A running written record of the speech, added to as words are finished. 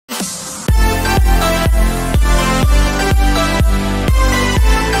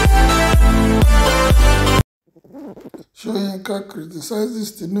Soyinka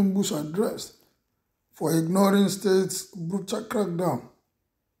criticizes Tinubu'S address for ignoring state's brutal crackdown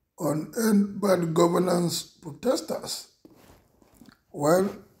on bad governance protesters.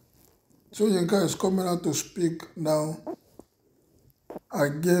 While Soyinka is coming out to speak now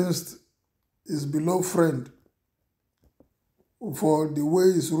against his beloved friend for the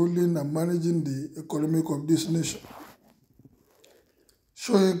way he's ruling and managing the economic of this nation.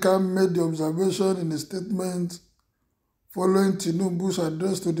 Soyinka made the observation in a statement following Tinubu'S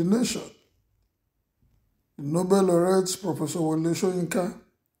address to the nation. The Nobel laureate Professor Wole Soyinka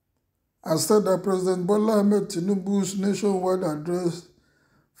has said that President Bola Ahmed Tinubu'S nationwide address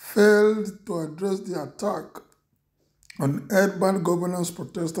failed to address the attack on urban governance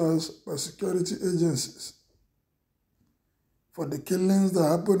protesters by security agencies for the killings that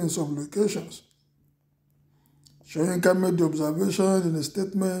happened in some locations. Soyinka made the observation in a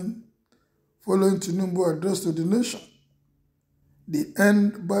statement following Tinubu's address to the nation. The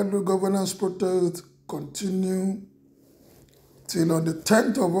end bad governance protests continue till on the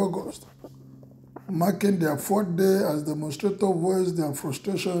 10th of August, marking their fourth day as demonstrators voiced their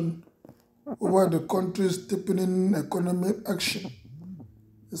frustration over the country's deepening economic action,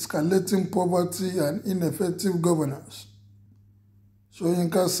 escalating poverty and ineffective governance.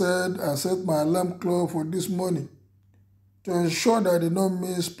 Soyinka said, "I set my alarm clock for this morning to ensure that I did not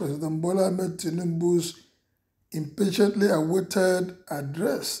miss President Bola Ahmed Tinubu's impatiently awaited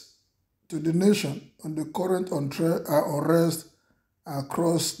address to the nation on the current unrest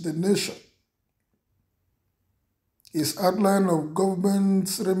across the nation. His outline of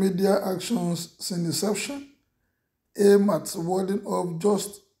government's remedial actions since inception aim at warding off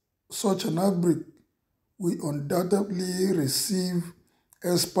just such an outbreak will undoubtedly receive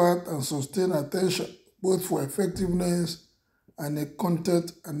expert and sustained attention both for effectiveness and a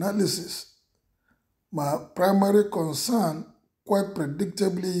content analysis. My primary concern, quite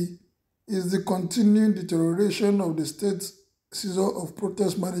predictably, is the continuing deterioration of the state's season of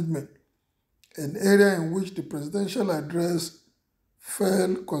protest management, an area in which the presidential address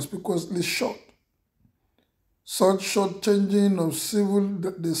fell conspicuously short. Such short-changing of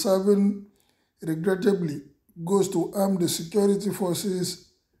the serving regrettably goes to arm the security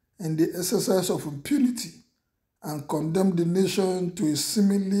forces in the exercise of impunity and condemn the nation to a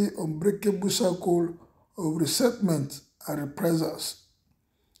seemingly unbreakable circle of resentment and reprisals.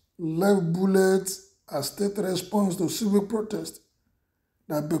 Live bullets as state response to civil protest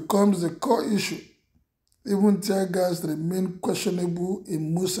that becomes the core issue. Even tear gas remain questionable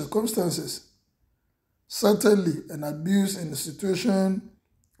in most circumstances. Certainly, an abuse in a situation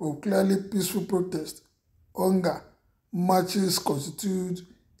of clearly peaceful protest, hunger, marches constitute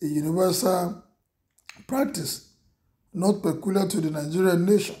a universal practice, not peculiar to the Nigerian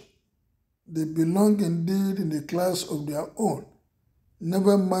nation. They belong indeed in a class of their own,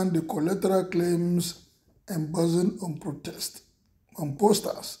 never mind the collateral claims embossed on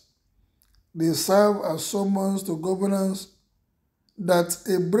posters. They serve as summons to governance that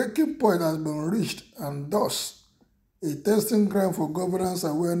a breaking point has been reached and thus a testing ground for governance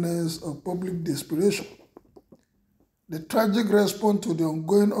awareness of public desperation. The tragic response to the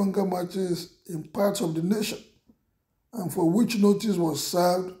ongoing hunger marches in parts of the nation and for which notice was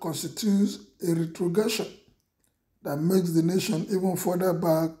served constitutes a retrogression that makes the nation even further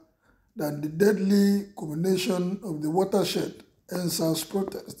back than the deadly culmination of the watershed EndSARS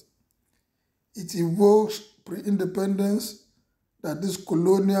protest. It evokes pre-independence that this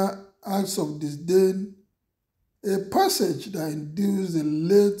colonial acts of disdain, a passage that induced the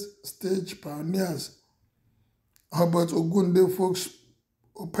late-stage pioneers Herbert Ogunde Folk's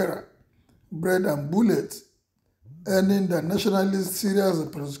opera, Bread and Bullets, earning the nationalist serious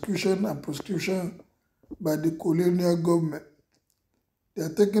persecution and proscription by the colonial government. They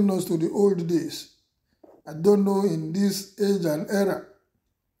are taking us to the old days. I don't know, in this age and era,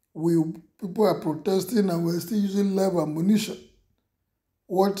 people are protesting and we're still using live ammunition.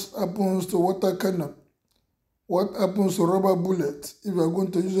 What happens to water cannon? What happens to rubber bullets if we are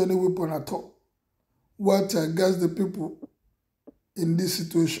going to use any weapon at all? What against the people in this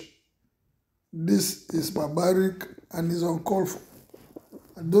situation? This is barbaric and is uncalled for.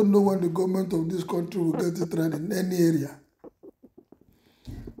 I don't know when the government of this country will get it right in any area.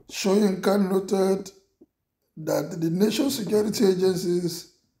 Soyinka noted that the nation's security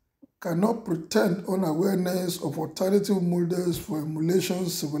agencies cannot pretend unawareness of alternative models for emulation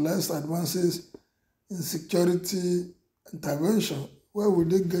civilized advances in security intervention. Where would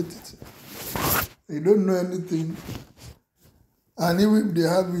they get it? They don't know anything. And even if they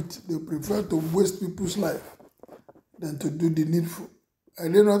have it, they prefer to waste people's life than to do the needful. Are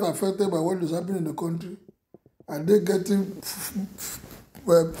they not affected by what is happening in the country? Are they getting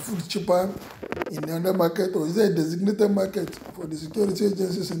food cheaper in the other market, or is there a designated market for the security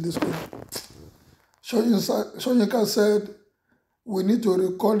agencies in this country? Soyinka said, we need to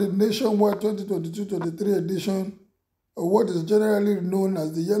recall the nationwide 2022-23 edition of what is generally known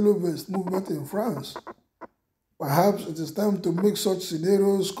as the Yellow Vest movement in France. Perhaps it is time to make such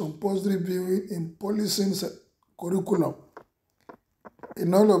scenarios compulsory viewing in policing curriculum.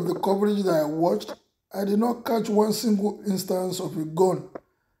 In all of the coverage that I watched, I did not catch one single instance of a gun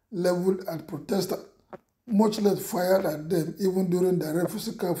leveled at protesters, much less fired at them even during direct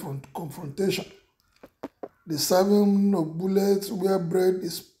physical confrontation. The serving of bullets where bread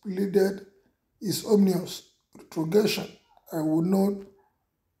is pleaded is ominous retrogression. I would note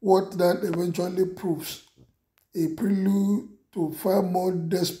what that eventually proves, a prelude to far more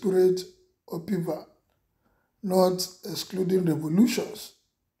desperate upheaval, not excluding revolutions.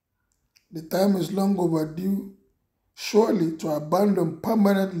 The time is long overdue, surely, to abandon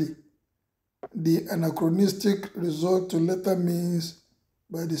permanently the anachronistic resort to lethal means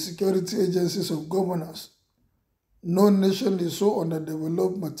by the security agencies of governance. No nation is so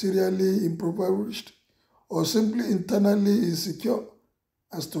underdeveloped, materially impoverished, or simply internally insecure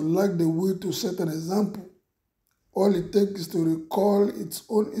as to lack the will to set an example. All it takes is to recall its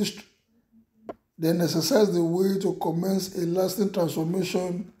own history, then exercise the will to commence a lasting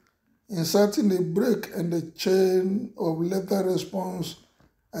transformation, inserting a break in the chain of lethal response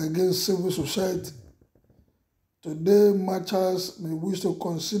against civil society. Today, marchers may wish to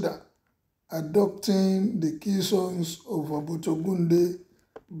consider adopting the keysons of Abotogunde,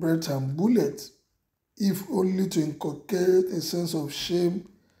 bread and bullet, if only to inculcate a sense of shame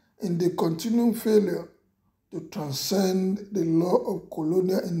in the continuing failure to transcend the law of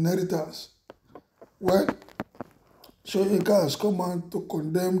colonial inheritance. Well, Soyinka has come out to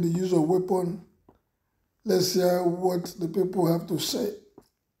condemn the use of weapons. Let's hear what the people have to say.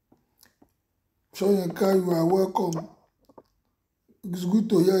 Soyinka, you are welcome. It's good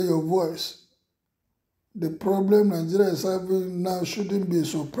to hear your voice. The problem Nigeria is having now shouldn't be a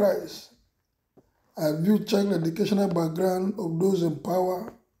surprise. Have you checked the educational background of those in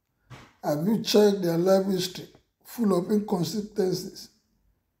power? Have you checked their life history, full of inconsistencies?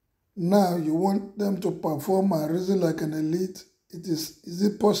 Now you want them to perform and reason like an elite. Is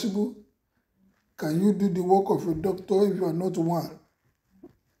it possible? Can you do the work of a doctor if you are not one?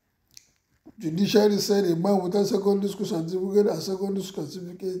 Judiciary said a man without secondary school certificate has secondary school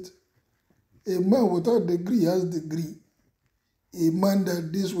certificate. A man without degree has degree. A man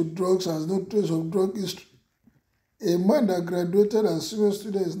that deals with drugs has no trace of drug history. A man that graduated as senior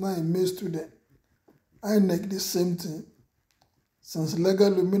student is now a male student. I make the same thing. Since legal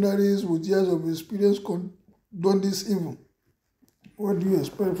luminaries with years of experience condone this evil, what do you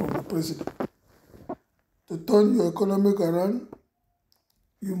expect from the president? To turn your economic around,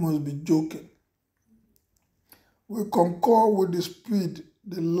 you must be joking. We concur with the speed,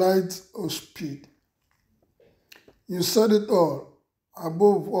 the light of speed. You said it all.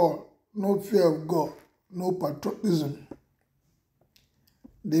 Above all, no fear of God, no patriotism.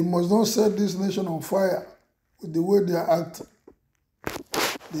 They must not set this nation on fire with the way they are acting.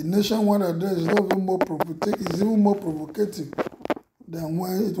 The nationwide address is even more provocative than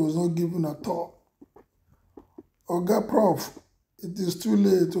when it was not given at all. Oga Prof, it is too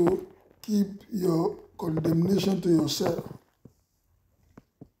late to keep your condemnation to yourself.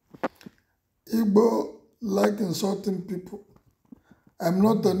 Igbo like insulting people. I'm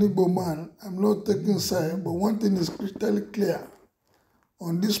not an Igbo man. I'm not taking side, but one thing is crystal clear.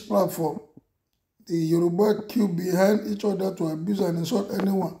 On this platform, the Yoruba queue behind each other to abuse and insult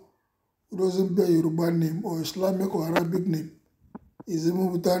anyone who doesn't bear Yoruba name or Islamic or Arabic name, is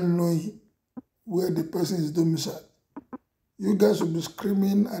even without knowing where the person is domiciled. You guys will be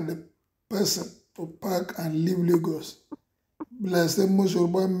screaming at the person to pack and leave Lagos. Bless them, most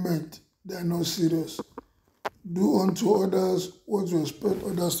Yoruba men, they are not serious. Do unto others what you expect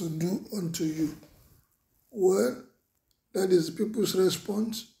others to do unto you. Well, that is people's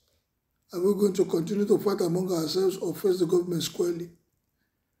response. Are we going to continue to fight among ourselves or face the government squarely?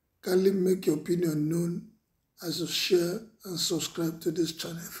 Kindly make your opinion known as you share and subscribe to this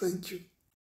channel. Thank you.